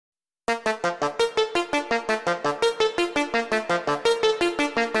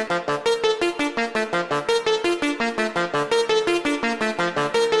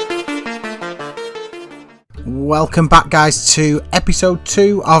Welcome back, guys, to episode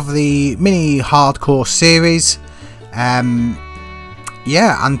 2 of the mini hardcore series.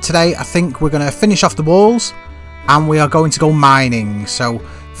 Yeah, and today I think we're going to finish off the walls and we are going to go mining. So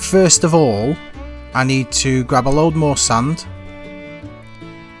first of all, I need to grab a load more sand.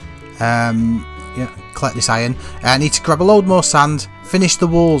 Yeah, collect this iron. I need to grab a load more sand, finish the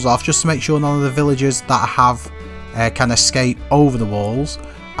walls off just to make sure none of the villagers that I have can escape over the walls,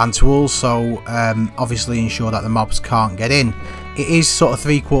 and to also obviously ensure that the mobs can't get in. It is sort of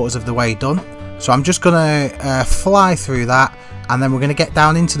 3/4 of the way done, so I'm just gonna fly through that, and then we're gonna get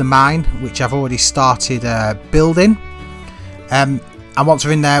down into the mine, which I've already started building. And once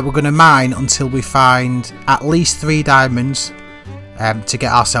we're in there, we're gonna mine until we find at least 3 diamonds to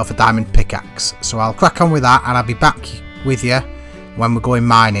get ourselves a diamond pickaxe. So I'll crack on with that, and I'll be back with you when we're going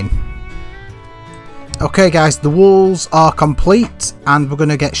mining. Okay guys, the walls are complete and we're going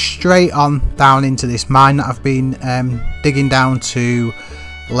to get straight on down into this mine that I've been digging down to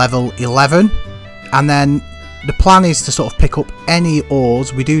level 11, and then the plan is to sort of pick up any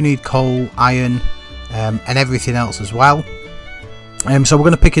ores. We do need coal, iron and everything else as well, so we're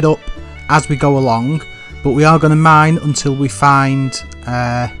going to pick it up as we go along, but we are going to mine until we find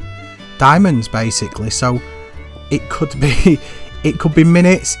diamonds basically. So it could be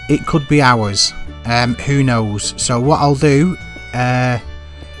minutes, it could be hours. Who knows? So what I'll do,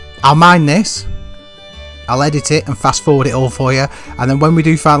 I'll mine this, I'll edit it and fast forward it all for you, and then when we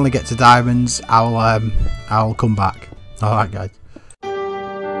do finally get to diamonds, I'll come back. Alright guys.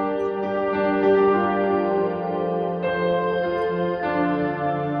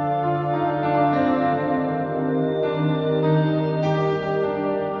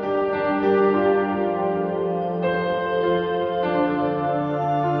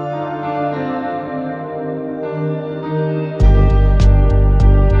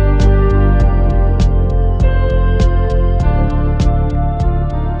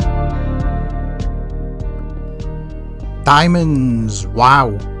 Diamonds, wow,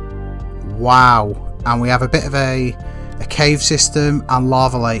 and we have a bit of a cave system and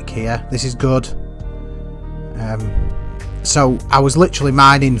lava lake here. This is good. So I was literally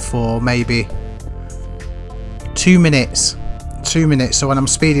mining for maybe 2 minutes, so when I'm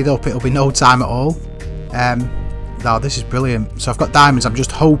speeded up it'll be no time at all. No, this is brilliant. So I've got diamonds. I'm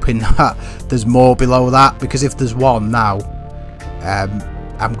just hoping that there's more below that, because if there's one now,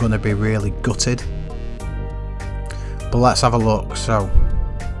 I'm gonna be really gutted. But let's have a look. So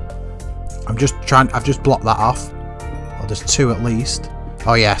I've just blocked that off. Oh, there's 2 at least.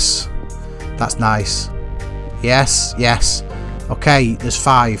 Oh yes, that's nice. Yes. Okay, there's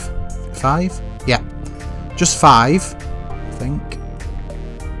 5. 5? Yeah, just 5 I think.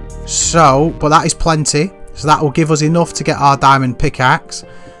 So, but that is plenty, so that will give us enough to get our diamond pickaxe.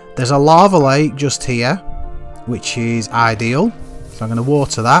 There's a lava lake just here, which is ideal, so I'm going to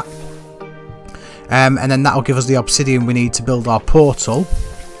water that. And then that'll give us the obsidian we need to build our portal.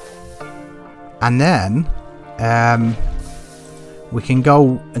 And then we can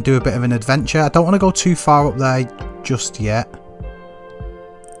go and do a bit of an adventure. I don't want to go too far up there just yet.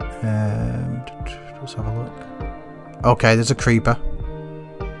 Let's have a look. Okay, there's a creeper.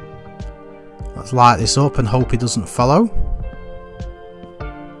 Let's light this up and hope he doesn't follow.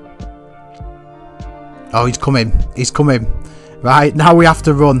 Oh, he's coming. He's coming. Right, now we have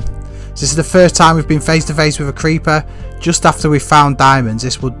to run. So this is the first time we've been face to face with a creeper just after we found diamonds.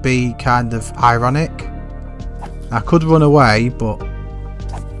 This would be kind of ironic. I could run away, but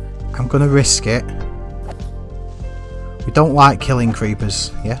I'm going to risk it. We don't like killing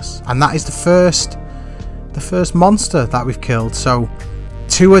creepers, yes. And that is the first monster that we've killed. So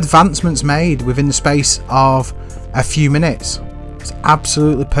 2 advancements made within the space of a few minutes. It's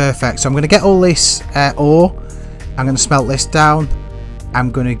absolutely perfect. So I'm going to get all this ore. I'm going to smelt this down. I'm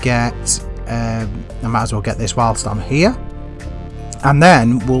going to get, I might as well get this whilst I'm here. And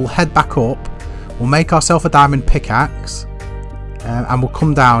then we'll head back up. We'll make ourselves a diamond pickaxe. And we'll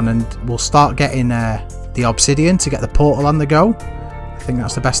come down and we'll start getting the obsidian to get the portal on the go. I think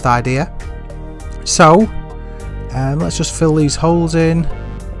that's the best idea. So, let's just fill these holes in.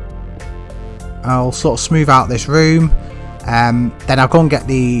 I'll sort of smooth out this room. Then I'll go and get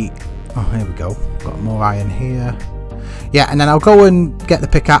the... Oh, here we go. Got more iron here. Yeah, and then I'll go and get the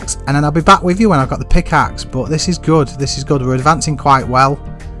pickaxe, and then I'll be back with you when I've got the pickaxe. But this is good. This is good. We're advancing quite well.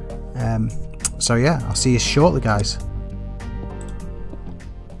 So yeah, I'll see you shortly, guys.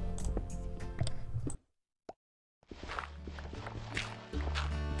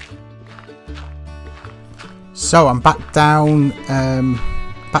 So I'm back down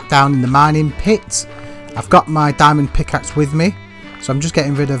in the mining pit. I've got my diamond pickaxe with me, so I'm just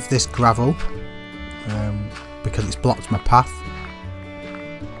getting rid of this gravel. it's blocked my path.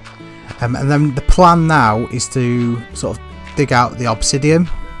 And then the plan now is to sort of dig out the obsidian,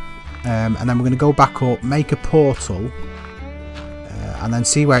 and then we're going to go back up, make a portal, and then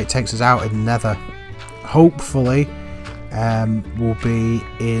see where it takes us out in Nether. Hopefully we'll be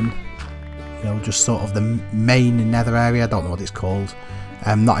in, you know, just sort of the main Nether area. I don't know what it's called.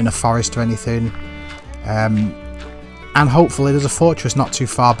 Not in a forest or anything. And hopefully there's a fortress not too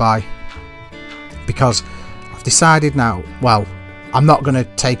far by, because I've decided now, well, I'm not going to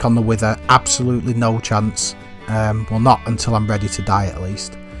take on the Wither, absolutely no chance. Well, not until I'm ready to die at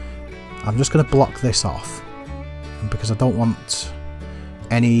least. I'm just going to block this off, because I don't want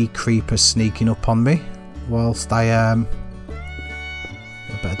any creepers sneaking up on me whilst I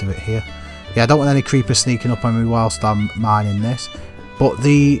better do it here. Yeah, I don't want any creepers sneaking up on me whilst I'm mining this. But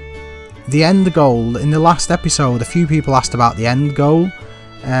the end goal, in the last episode, a few people asked about the end goal.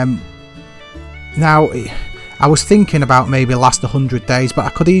 Now, I was thinking about maybe last 100 days, but I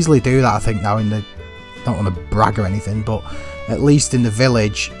could easily do that, I think, now in the... don't want to brag or anything, but at least in the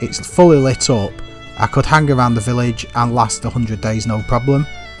village, it's fully lit up. I could hang around the village and last 100 days, no problem.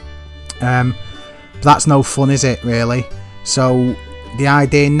 But that's no fun, is it, really? So the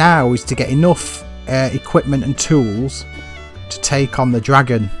idea now is to get enough equipment and tools to take on the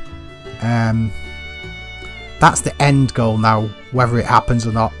dragon. That's the end goal now. Whether it happens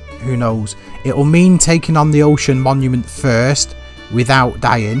or not, who knows. It will mean taking on the ocean monument first without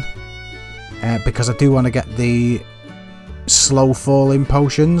dying, because I do want to get the slow falling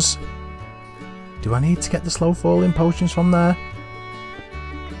potions. Do I need to get the slow falling potions from there?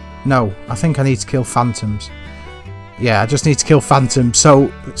 No, I think I need to kill phantoms. Yeah, I just need to kill phantoms,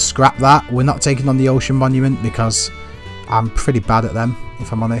 so scrap that. We're not taking on the ocean monument because I'm pretty bad at them,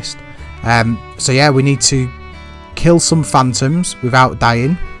 if I'm honest. So yeah, we need to kill some phantoms without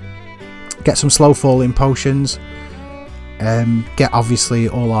dying, get some slow falling potions, get obviously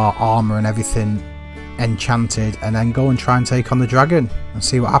all our armour and everything enchanted, and then go and try and take on the dragon and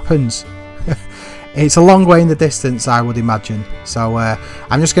see what happens. It's a long way in the distance, I would imagine. So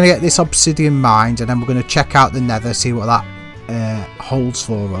I'm just going to get this obsidian mined, and then we're going to check out the Nether, see what that holds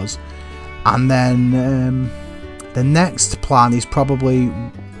for us. And then the next plan is probably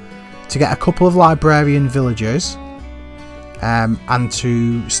to get a couple of librarian villagers, and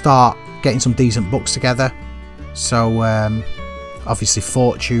to start getting some decent books together. So obviously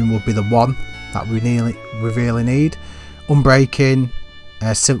fortune will be the one that we really need. Unbreaking,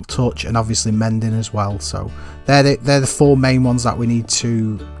 silk touch, and obviously mending as well. So they're the four main ones that we need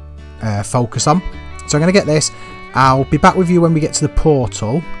to focus on. So I'm going to get this. I'll be back with you when we get to the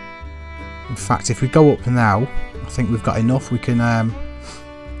portal. In fact, if we go up now, I think we've got enough. We can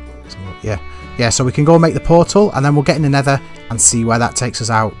so, yeah, so we can go and make the portal, and then we'll get in the Nether and see where that takes us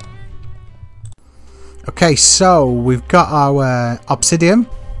out. Okay, so we've got our obsidian.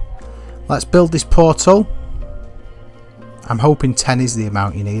 Let's build this portal. I'm hoping 10 is the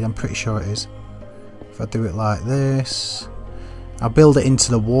amount you need. I'm pretty sure it is. If I do it like this, I'll build it into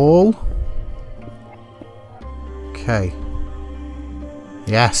the wall. Okay.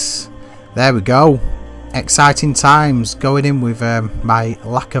 Yes. There we go. Exciting times. Going in with my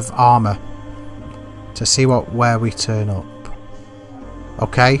lack of armour to see where we turn up.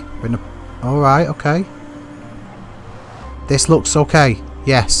 Okay. Alright, okay. This looks okay.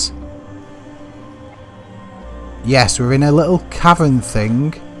 Yes. Yes, we're in a little cavern thing,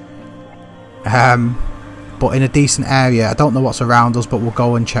 but in a decent area. I don't know what's around us, but we'll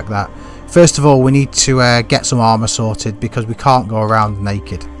go and check that. First of all, we need to get some armour sorted, because we can't go around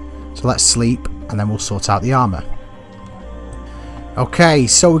naked. So let's sleep, and then we'll sort out the armour. Okay,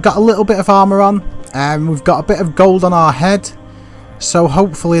 so we've got a little bit of armour on, and we've got a bit of gold on our head. So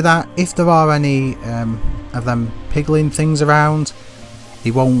hopefully that, if there are any of them piglin things around,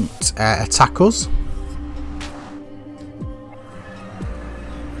 they won't attack us.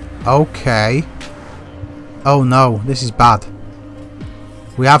 Okay. Oh no, this is bad.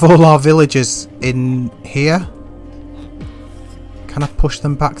 We have all our villagers in here. Can I push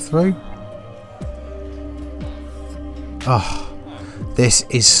them back through? Oh, this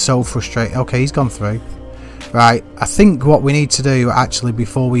is so frustrating. Okay, he's gone through. Right, I think what we need to do actually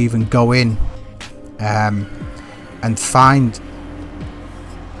before we even go in and find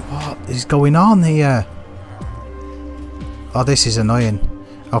what is going on here. Oh, this is annoying.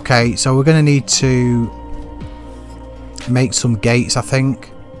 Okay, so we're going to need to make some gates, I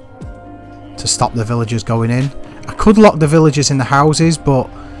think, to stop the villagers going in. I could lock the villagers in the houses, but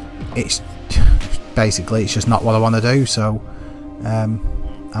it's basically, it's just not what I want to do, so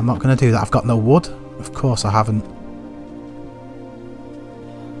I'm not going to do that. I've got no wood. Of course I haven't.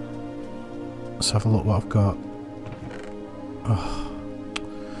 Let's have a look what I've got. Oh.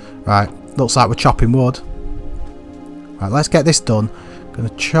 Right, looks like we're chopping wood. Right, let's get this done. Gonna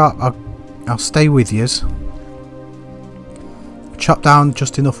chop. I'll stay with yous. Chop down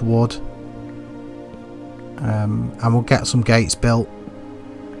just enough wood, and we'll get some gates built.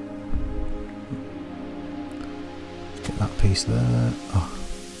 Get that piece there. Oh.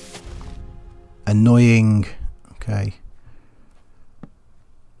 Annoying. Okay.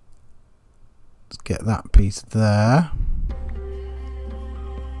 Let's get that piece there.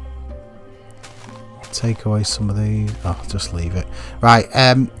 Take away some of these. Oh, just leave it. Right.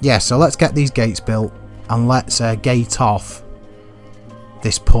 Yeah. So let's get these gates built, and let's gate off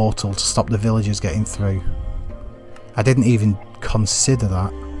this portal to stop the villagers getting through. I didn't even consider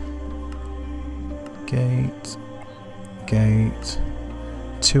that. Gate. Gate.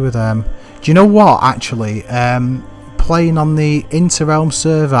 2 of them. Do you know what, actually? Playing on the Interrealm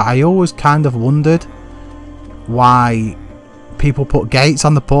server, I always kind of wondered why people put gates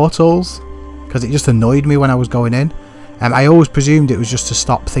on the portals, because it just annoyed me when I was going in. I always presumed it was just to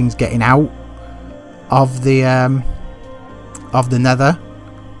stop things getting out of the Nether,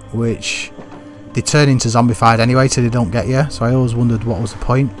 which they turn into zombified anyway, so they don't get you. So I always wondered what was the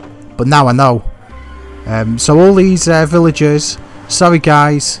point, but now I know. So all these villagers, sorry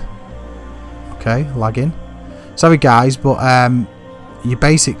guys. Okay, lagging. Sorry guys, but you're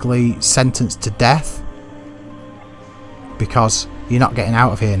basically sentenced to death because you're not getting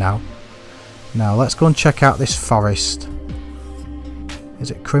out of here now. Now let's go and check out this forest.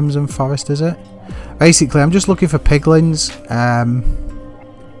 Is it Crimson Forest, is it? Basically, I'm just looking for piglins.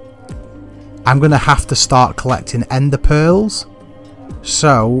 I'm going to have to start collecting ender pearls.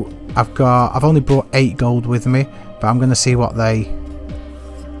 So, I've only brought 8 gold with me, but I'm going to see what they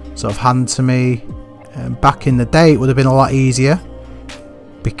sort of hand to me. Back in the day, it would have been a lot easier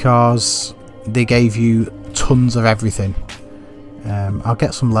because they gave you tons of everything. I'll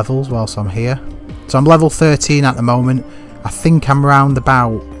get some levels whilst I'm here. So I'm level 13 at the moment. I think I'm round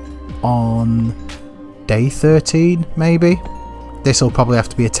about on day 13 maybe. This will probably have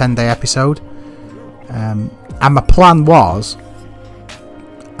to be a 10-day episode. And my plan was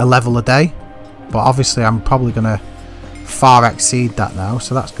a level a day, but obviously I'm probably going to far exceed that now,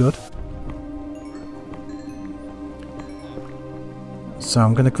 so that's good. So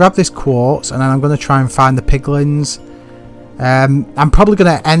I'm going to grab this quartz and then I'm going to try and find the piglins. I'm probably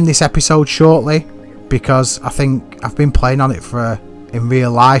going to end this episode shortly because I think I've been playing on it for in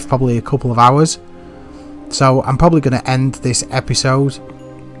real life probably a couple of hours. So I'm probably going to end this episode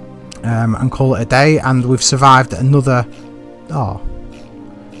and call it a day. And we've survived another... Oh,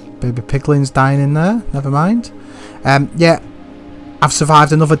 baby piglin's dying in there. Never mind. Yeah, I've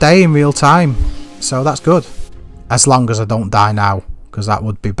survived another day in real time. So that's good. As long as I don't die now, because that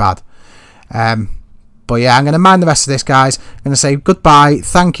would be bad. But yeah, I'm going to mind the rest of this, guys. I'm going to say goodbye.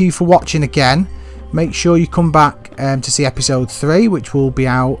 Thank you for watching again. Make sure you come back to see episode 3, which will be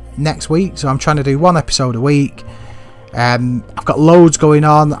out next week. So I'm trying to do 1 episode a week. I've got loads going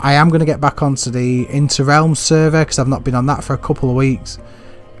on. I am going to get back onto the Interrealm server because I've not been on that for a couple of weeks.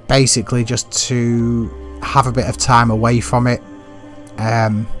 Basically just to have a bit of time away from it.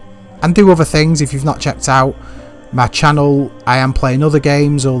 And do other things. If you've not checked out my channel, I am playing other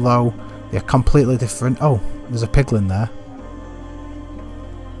games, although they're completely different. Oh, there's a piglin there.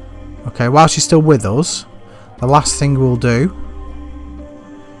 Okay, while she's still with us, the last thing we'll do...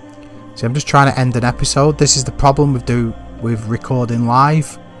 See, I'm just trying to end an episode. This is the problem with recording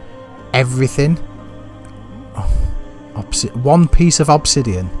live. Everything. Oh, 1 piece of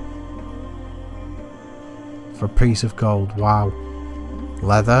obsidian for a piece of gold. Wow.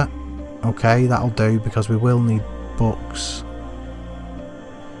 Leather. Okay, that'll do because we will need books.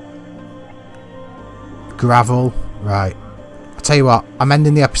 Gravel. Right. I'll tell you what, I'm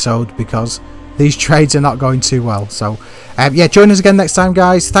ending the episode because these trades are not going too well. So, yeah, join us again next time,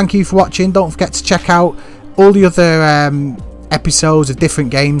 guys. Thank you for watching. Don't forget to check out all the other episodes of different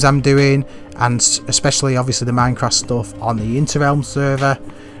games I'm doing, and especially, obviously, the Minecraft stuff on the Interrealm server.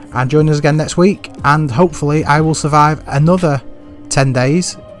 And join us again next week, and hopefully I will survive another 10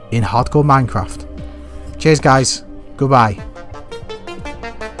 days in hardcore Minecraft. Cheers, guys. Goodbye.